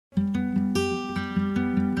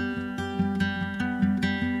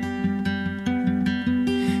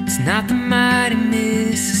It's not the mighty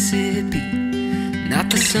Mississippi, not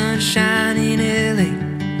the sunshine in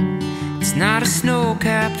LA. It's not a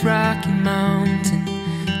snow-capped Rocky Mountain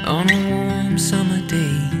on a warm summer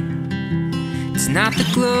day. It's not the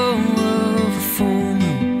glow of a full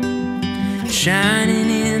moon shining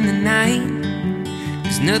in the night.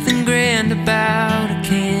 There's nothing grand about a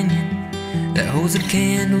canyon that holds a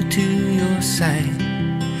candle to your sight.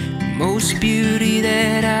 The most beauty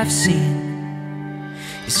that I've seen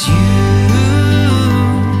is you.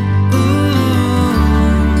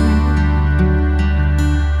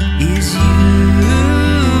 Is you.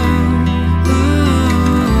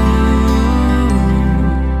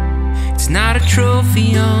 It's not a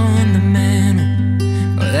trophy on the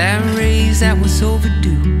mantle or that raise that was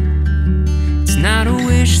overdue. It's not a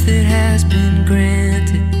wish that has been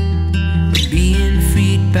granted or being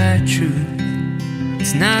freed by truth.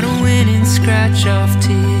 It's not a winning scratch-off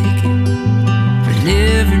ticket for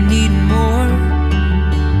never needing more.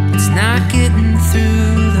 It's not getting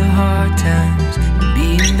through the hard times and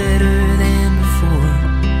being better than before.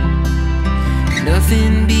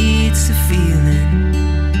 Nothing beats the feeling,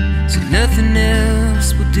 so nothing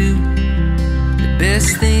else will do. The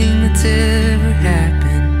best thing that's ever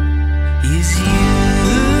happened is you.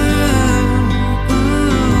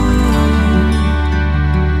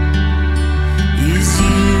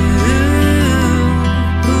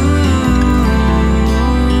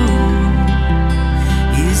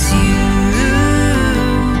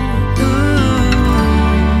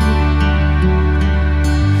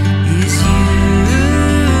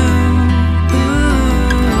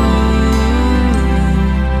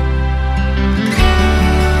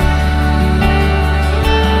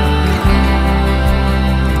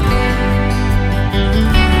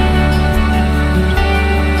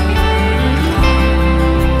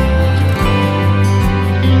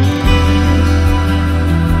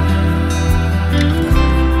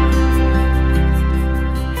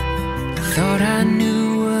 Thought I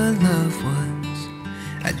knew what love was,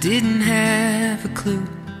 I didn't have a clue,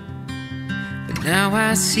 but now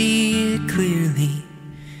I see it clearly.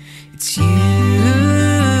 It's you.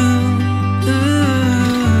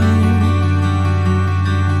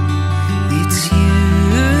 It's you.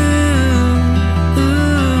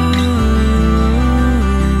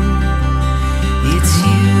 It's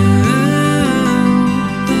you.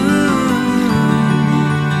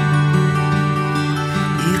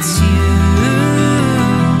 It's you.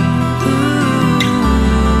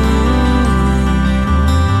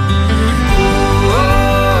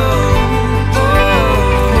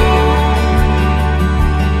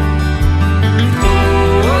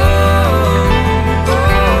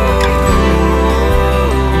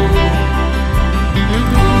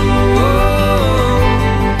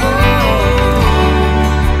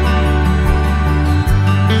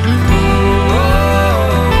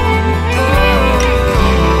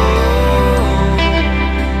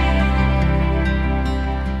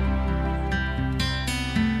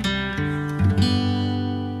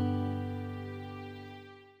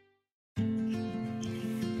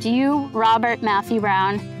 Do you, Robert Matthew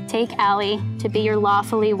Brown, take Allie to be your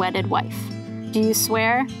lawfully wedded wife? Do you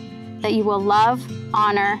swear that you will love,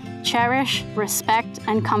 honor, cherish, respect,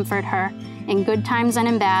 and comfort her in good times and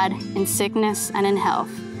in bad, in sickness and in health?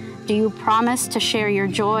 Do you promise to share your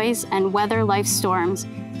joys and weather life's storms,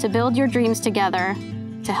 to build your dreams together,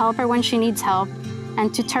 to help her when she needs help,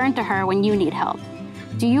 and to turn to her when you need help?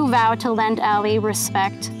 Do you vow to lend Allie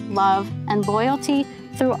respect, love, and loyalty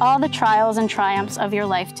through all the trials and triumphs of your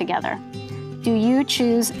life together? Do you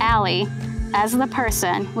choose Allie as the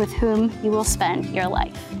person with whom you will spend your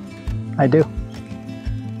life? I do.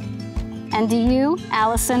 And do you,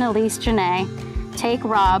 Allison Elise Janae, take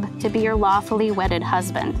Rob to be your lawfully wedded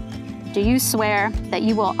husband? Do you swear that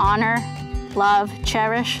you will honor, love,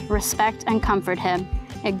 cherish, respect, and comfort him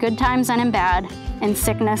in good times and in bad, in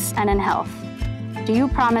sickness and in health? Do you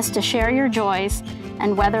promise to share your joys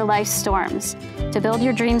and weather life's storms, to build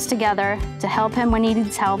your dreams together, to help him when he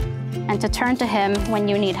needs help, and to turn to him when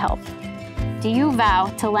you need help? Do you vow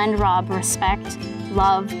to lend Rob respect,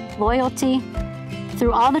 love, loyalty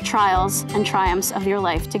through all the trials and triumphs of your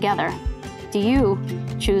life together? Do you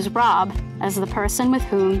choose Rob as the person with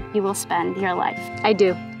whom you will spend your life? I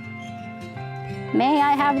do. May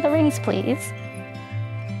I have the rings, please?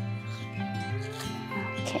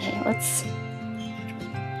 Okay, let's...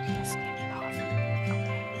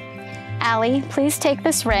 Allie, please take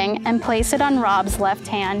this ring and place it on Rob's left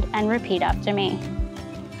hand and repeat after me.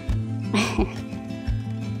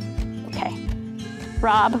 Okay.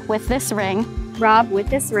 Rob, with this ring, Rob, with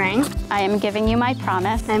this ring, I am giving you my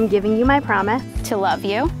promise. I am giving you my promise to love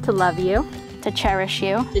you, to love you, to cherish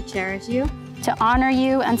you, to cherish you, to honor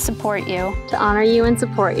you and support you, to honor you and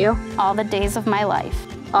support you, all the days of my life.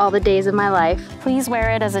 all the days of my life. Please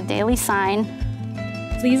wear it as a daily sign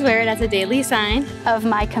Please wear it as a daily sign of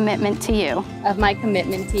my commitment to you. of my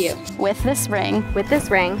commitment to you. With this ring, With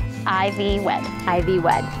this ring, I thee wed. I thee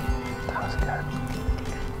wed. That was good.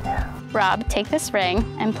 Yeah. Rob, take this ring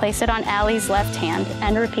and place it on Allie's left hand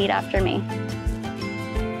and repeat after me.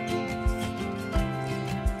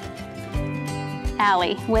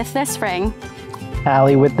 Allie, with this ring,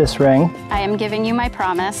 Allie, with this ring, I am giving you my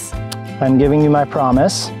promise I'm giving you my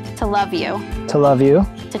promise to love you, to love you,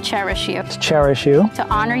 to cherish you, to cherish you, to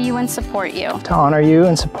honor you and support you, to honor you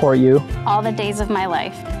and support you all the days of my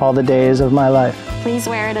life. all the days of my life. Please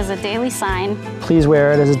wear it as a daily sign Please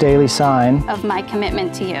wear it as a daily sign of my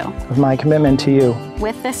commitment to you. of my commitment to you.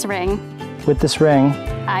 With this ring, With this ring,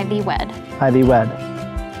 I thee wed. I thee wed.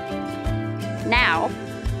 Now,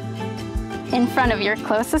 in front of your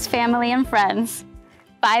closest family and friends,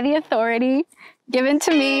 by the authority given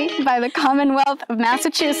to me by the Commonwealth of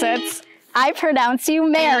Massachusetts, I pronounce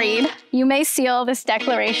you married. You may seal this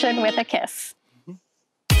declaration with a kiss.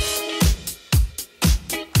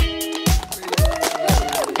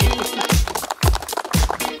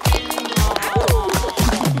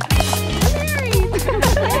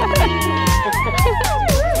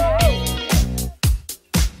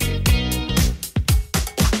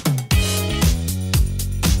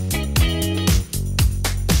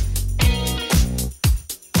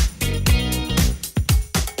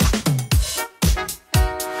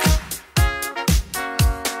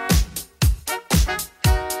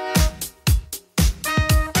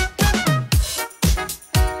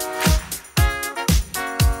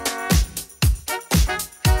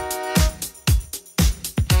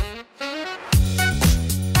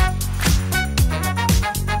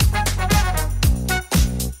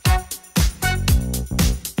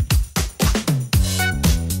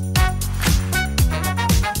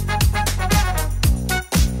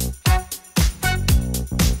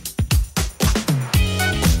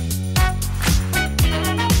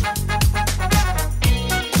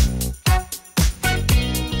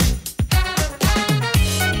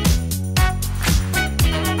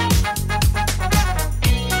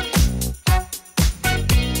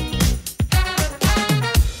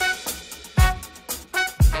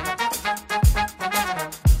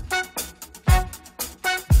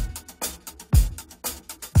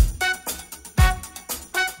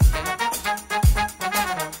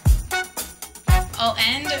 I'll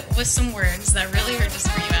end with some words that really are just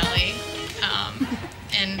for you, Allie.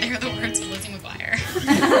 And they're the words of Lizzie McGuire.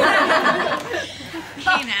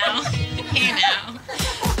 Hey now.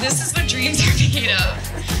 This is what dreams are made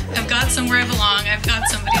of. I've got somewhere I belong. I've got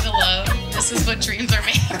somebody to love. This is what dreams are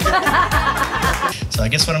made of. So I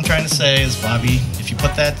guess what I'm trying to say is, Bobby, if you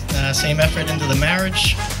put that same effort into the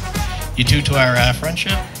marriage, you do to our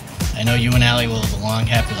friendship, I know you and Allie will have a long,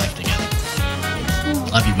 happy life together.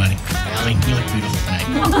 Love you, buddy. Allie, you look beautiful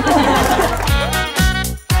tonight.